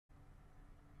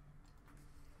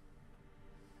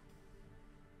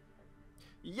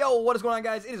Yo, what is going on,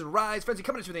 guys? It is Rise Frenzy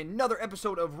coming at you with another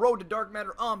episode of Road to Dark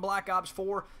Matter on Black Ops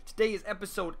 4. Today is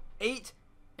episode 8,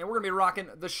 and we're going to be rocking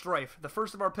the Strife, the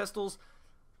first of our pistols.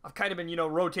 I've kind of been,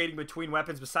 rotating between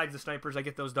weapons besides the snipers. I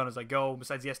get those done as I go,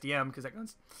 besides the SDM, because that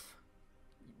gun's...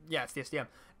 Yeah, it's the SDM.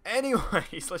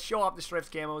 Anyways, let's show off the Strife's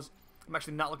camos. I'm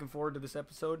actually not looking forward to this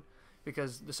episode,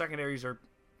 because the secondaries are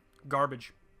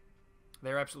garbage.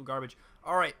 They're absolute garbage.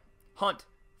 Alright, Hunt.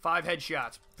 5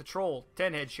 headshots. Patrol,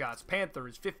 10 headshots.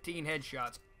 Panthers, 15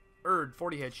 headshots. Erd,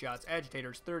 40 headshots.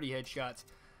 Agitators, 30 headshots.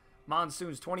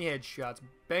 Monsoons, 20 headshots.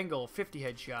 Bengal, 50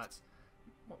 headshots.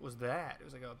 What was that? It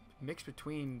was like a mix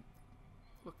between,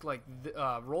 looked like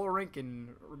Roller Rink and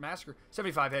Massacre.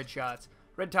 75 headshots.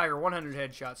 Red Tiger, 100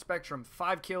 headshots. Spectrum,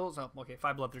 5 kills. Oh, okay,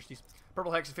 5 Bloodthirsties.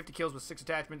 Purple Hex, 50 kills with 6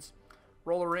 attachments.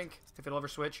 Roller Rink, if it'll ever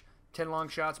switch. 10 long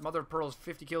shots. Mother of Pearls,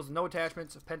 50 kills, no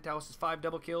attachments. Penthouse is 5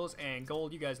 double kills. And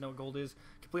Gold, you guys know what Gold is.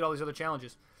 Complete all these other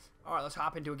challenges. Alright, let's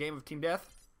hop into a game of Team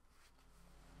Death.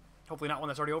 Hopefully not one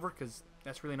that's already over, because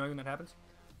that's really annoying when that happens.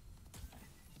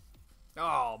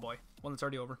 Oh, boy. One that's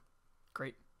already over.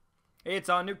 Great. Hey, it's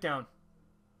on Nuketown.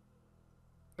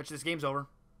 Bet you this game's over.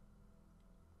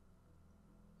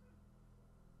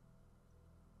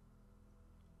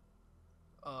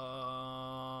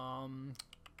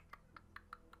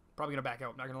 Probably gonna back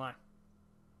out, not gonna lie.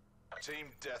 Team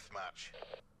deathmatch.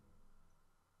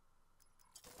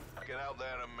 Get out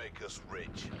there and make us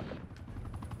rich.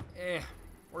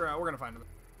 We're gonna find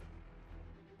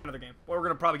another game. Well, we're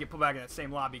gonna probably get put back in that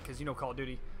same lobby because you know Call of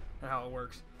Duty and how it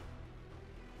works.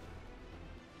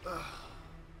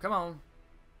 Come on.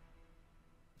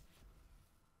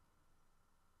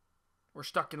 We're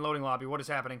stuck in loading lobby. What is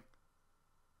happening?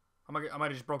 I might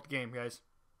have just broke the game, guys.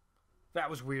 That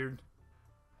was weird.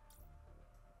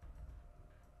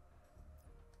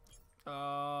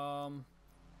 Team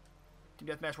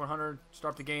Deathmatch 100.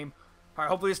 Start the game. Alright,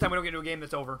 hopefully this time we don't get into a game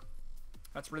that's over.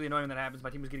 That's really annoying when that happens. My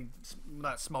team was getting,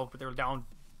 not smoked, but they were down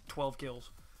 12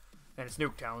 kills. And it's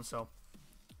Nuketown, so.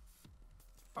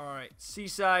 Alright,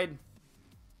 Seaside.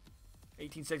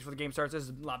 18 seconds before the game starts. This is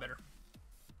a lot better.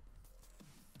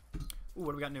 Ooh,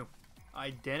 what do we got new?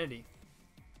 Identity.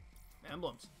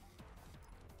 Emblems.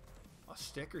 A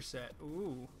sticker set.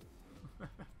 Ooh.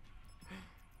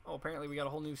 Oh, apparently we got a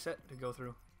whole new set to go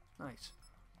through. Nice.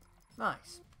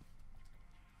 Nice.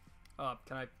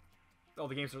 Can I... Oh,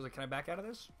 the game starts like, can I back out of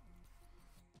this?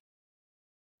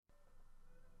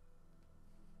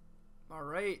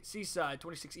 Alright, Seaside,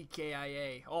 26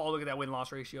 EKIA. Oh, look at that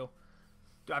win-loss ratio.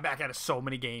 Dude, I back out of so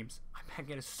many games. I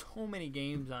back out of so many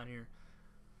games on here.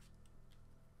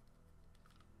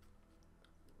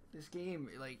 This game,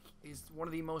 like, is one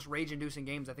of the most rage-inducing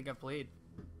games I think I've played.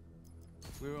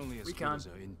 We're only as good as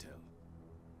our intel.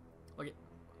 Look at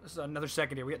this is another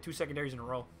secondary. We got 2 secondaries in a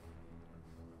row.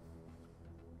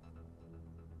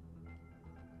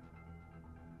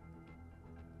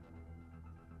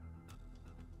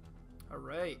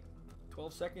 Alright.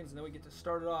 12 seconds and then we get to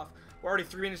start it off. We're already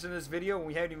 3 minutes into this video and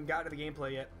we haven't even gotten to the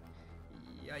gameplay yet.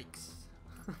 Yikes.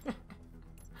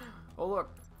 Oh look.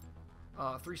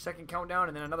 3-second countdown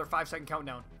and then another 5-second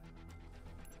countdown.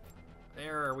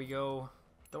 There we go.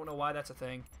 Don't know why that's a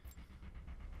thing.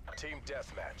 Team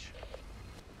deathmatch.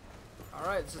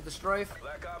 Alright, this is the Strife.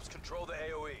 Black Ops control the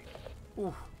AoE.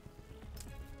 Ooh.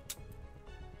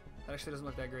 That actually doesn't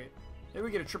look that great. Maybe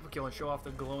we get a triple kill and show off the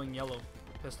glowing yellow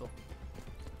pistol.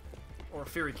 Or a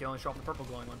Fury kill and show off the purple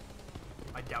glowing one.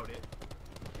 I doubt it.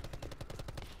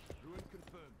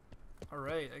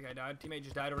 Alright, that guy died. Teammate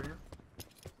just died over here.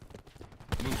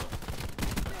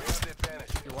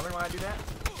 You're wondering why I do that?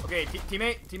 Okay,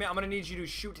 teammate, I'm gonna need you to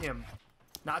shoot him.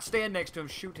 Not stand next to him,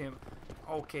 shoot him.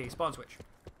 Okay, spawn switch.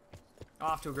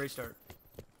 Off to a great start.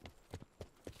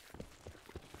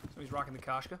 So he's rocking the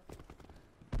Koshka.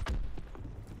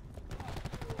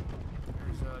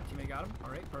 There's teammate got him.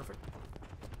 Alright, perfect.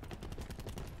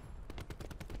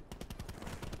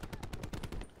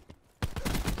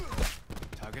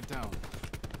 Target down.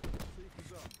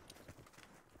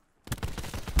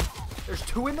 There's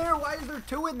 2 in there? Why is there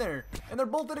 2 in there? And they're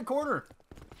both in a corner.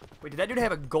 Wait, did that dude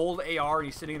have a gold AR and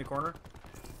he's sitting in the corner?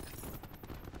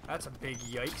 That's a big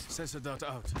yikes. Sensor dot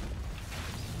out.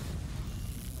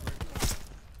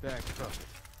 Back profit.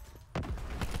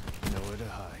 Nowhere to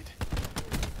hide.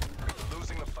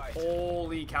 Losing the fight.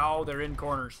 Holy cow, they're in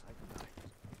corners.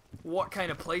 What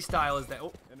kind of playstyle is that?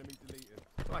 Oh,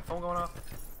 is my phone going off?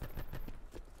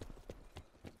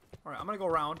 Alright, I'm gonna go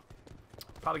around.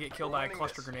 Probably get killed by a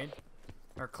cluster grenade.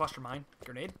 Or cluster mine.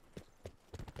 Grenade.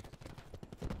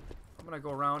 I'm gonna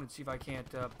go around and see if I can't,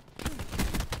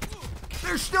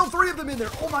 There's still 3 of them in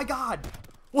there! Oh my god!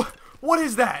 What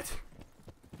is that?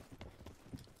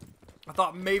 I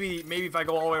thought maybe if I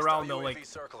go all the way around, they'll like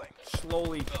circling.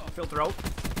 slowly filter out.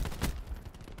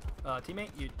 Teammate,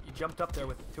 you jumped up there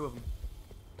with 2 of them.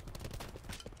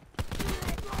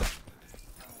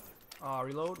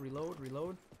 Reload.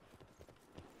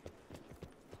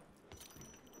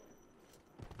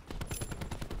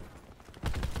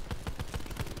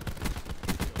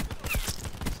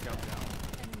 Scout down.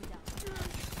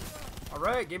 All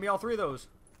right, gave me all 3 of those.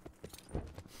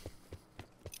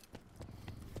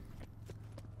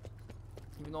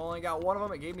 Even though I only got 1 of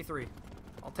them, it gave me 3.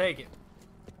 I'll take it.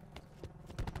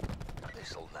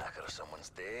 This'll knacker someone's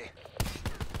day.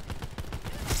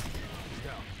 He's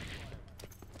down.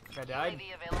 I died.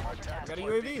 UAV available for task. Got a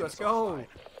UAV. Let's go.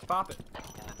 Let's pop it.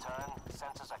 In the turn,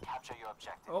 sensors are capture your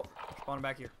objective. Oh, spawning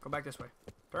back here. Go back this way.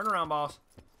 Turn around, boss.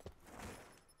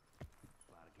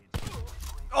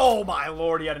 Oh my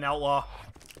lord, he had an outlaw.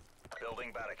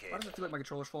 Building barricade. Why does it feel like my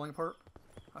controller's falling apart?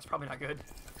 That's probably not good.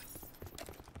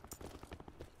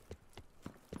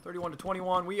 31 to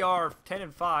 21. We are 10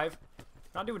 and 5.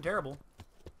 Not doing terrible.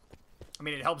 I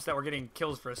mean, it helps that we're getting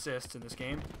kills for assists in this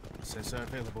game. Sensor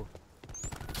available.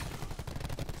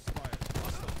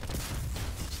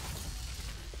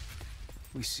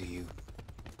 We see you.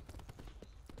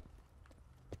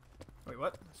 Wait,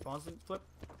 what? Spawns didn't flip?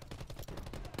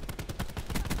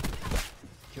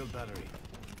 Kill battery.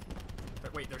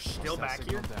 Wait, they're still Stat back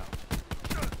signal here?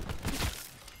 down.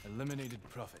 Eliminated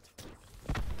prophet.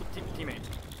 Teammate.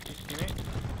 Teammate?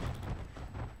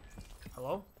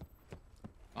 Hello?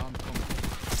 Arm coming.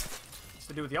 What's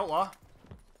to do with the outlaw?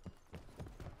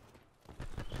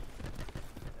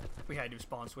 We had to do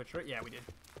spawn switch, right? Yeah, we did.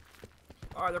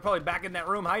 Alright, they're probably back in that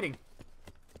room hiding.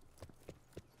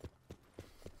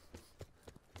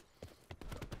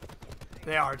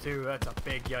 They are too. That's a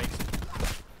big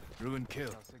yikes. Ruin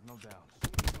kill. Signal down.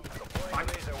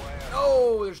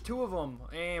 Oh, there's 2 of them.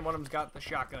 And one of them's got the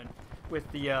shotgun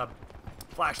with the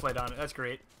flashlight on it. That's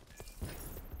great.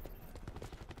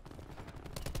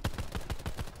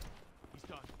 He's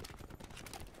done.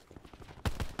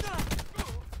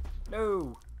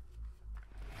 No.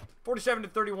 47 to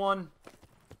 31.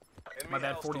 Enemy My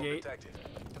bad, hellstorm 48. detected.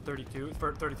 To 32.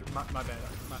 For 33. My bad.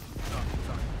 Oh,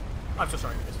 sorry. I'm so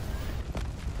sorry, guys.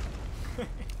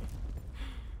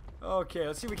 Okay,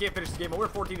 let's see if we can't finish this game. But we're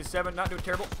 14 to 7. Not doing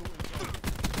terrible.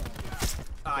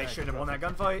 I shouldn't have won that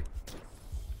gunfight.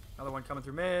 Another one coming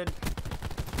through mid.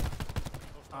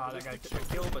 That guy took a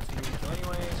kill, but he didn't kill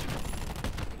anyways.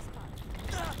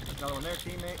 Another one there,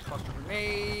 teammate. Cluster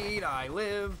grenade. I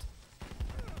lived.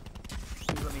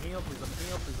 Please let me heal. Please let me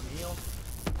heal. Please let me heal.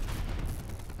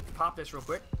 Pop this real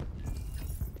quick.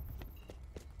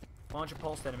 Bunch of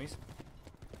pulsed enemies.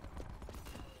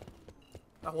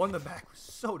 That one in the back was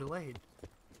so delayed.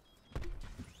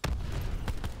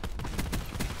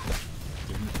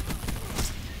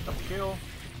 Double kill.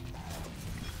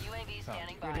 UAV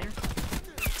standing Right by. here.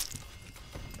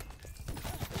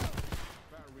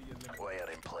 Wire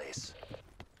in place.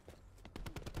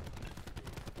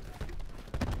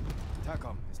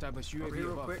 TACOM. Establish Over UAV here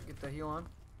real above. quick. Get the heal on.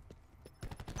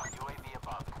 UAV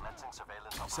above. Commencing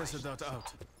surveillance Sensor operations. dot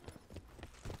out.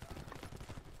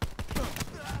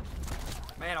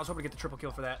 Man, I was hoping to get the triple kill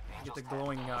for that. Get the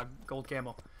glowing gold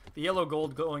camo. The yellow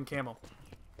gold glowing camo.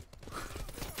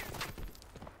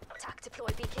 Attack deploy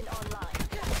beacon online.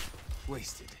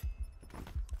 Wasted.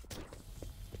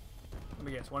 Let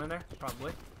me guess. One in there?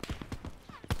 Probably.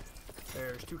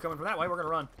 There's 2 coming from that way. We're going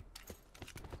to run.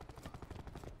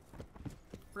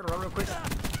 We're going to run real quick.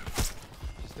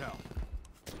 He's down.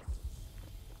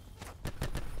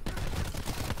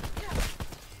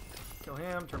 Kill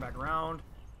him. Turn back around.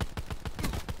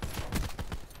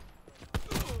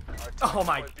 Oh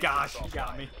my gosh, he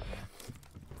got me.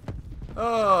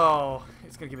 Oh,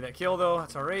 it's gonna give me that kill though.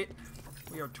 That's all right.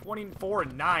 We are 24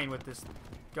 and 9 with this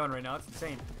gun right now. That's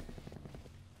insane.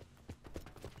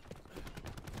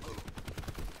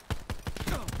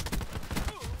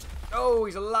 Oh,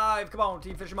 he's alive. Come on,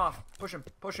 team, finish him off. Push him,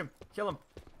 push him, kill him,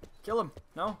 kill him.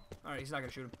 No? All right, he's not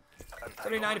gonna shoot him.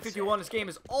 79 to 51. This game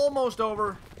is almost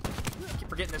over. Keep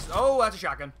forgetting this. Oh, that's a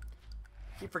shotgun.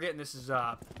 Keep forgetting this is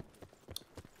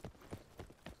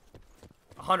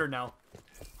 100 now.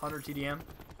 100 TDM.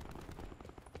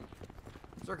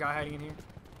 Is there a guy hiding in here?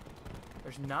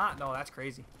 There's not. No, that's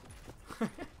crazy.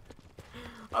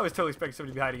 I was totally expecting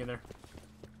somebody to be hiding in there.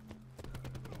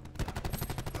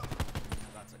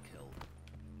 That's a kill.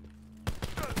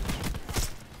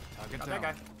 Target Got down.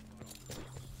 that guy.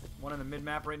 One in the mid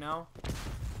map right now.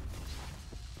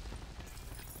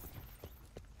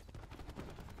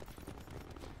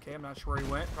 Okay, I'm not sure where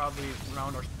he went. Probably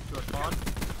around to our spawn.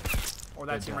 Or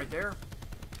that's him right there.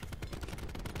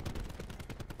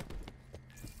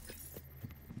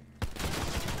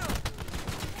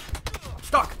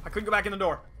 couldn't go back in the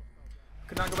door.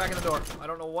 Could not go back in the door. I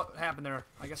don't know what happened there.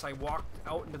 I guess I walked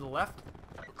out into the left.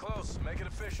 We're close. Make it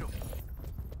official.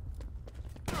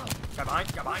 Got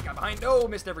behind, got behind, got behind. No,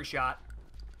 missed every shot.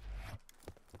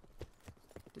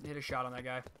 Didn't hit a shot on that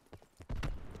guy.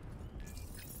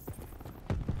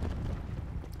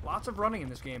 Lots of running in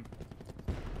this game.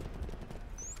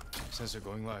 Sensor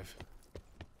going live.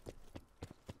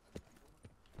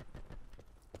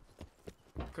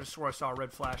 Could have swore I saw a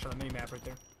red flash on the minimap right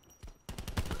there.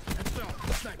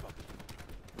 Sniper.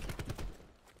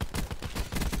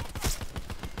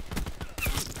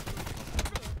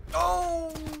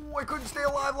 Oh, I couldn't stay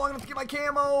alive long enough to get my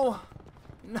camo.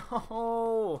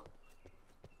 No.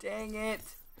 Dang it.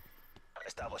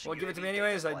 Establishing Well, give it to me UAV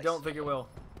anyways. I data don't think it will.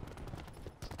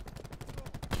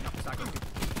 No, it's not going to.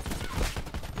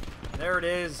 There it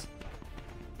is.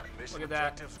 Mission Look at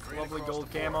that. objectives green Lovely across gold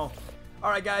the board. camo.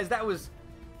 Alright, guys. That was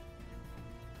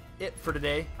it for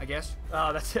today, I guess.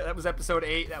 That's it. That was episode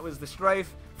 8. That was the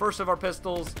Strife. First of our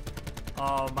pistols.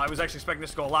 I was actually expecting this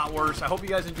to go a lot worse. I hope you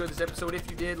guys enjoyed this episode. If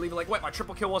you did, leave a like. What? My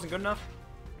triple kill wasn't good enough?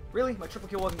 Really? My triple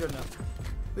kill wasn't good enough.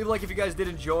 Leave a like if you guys did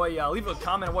enjoy. Leave a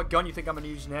comment on what gun you think I'm going to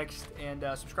use next. And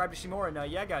subscribe to see more.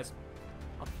 And yeah, guys.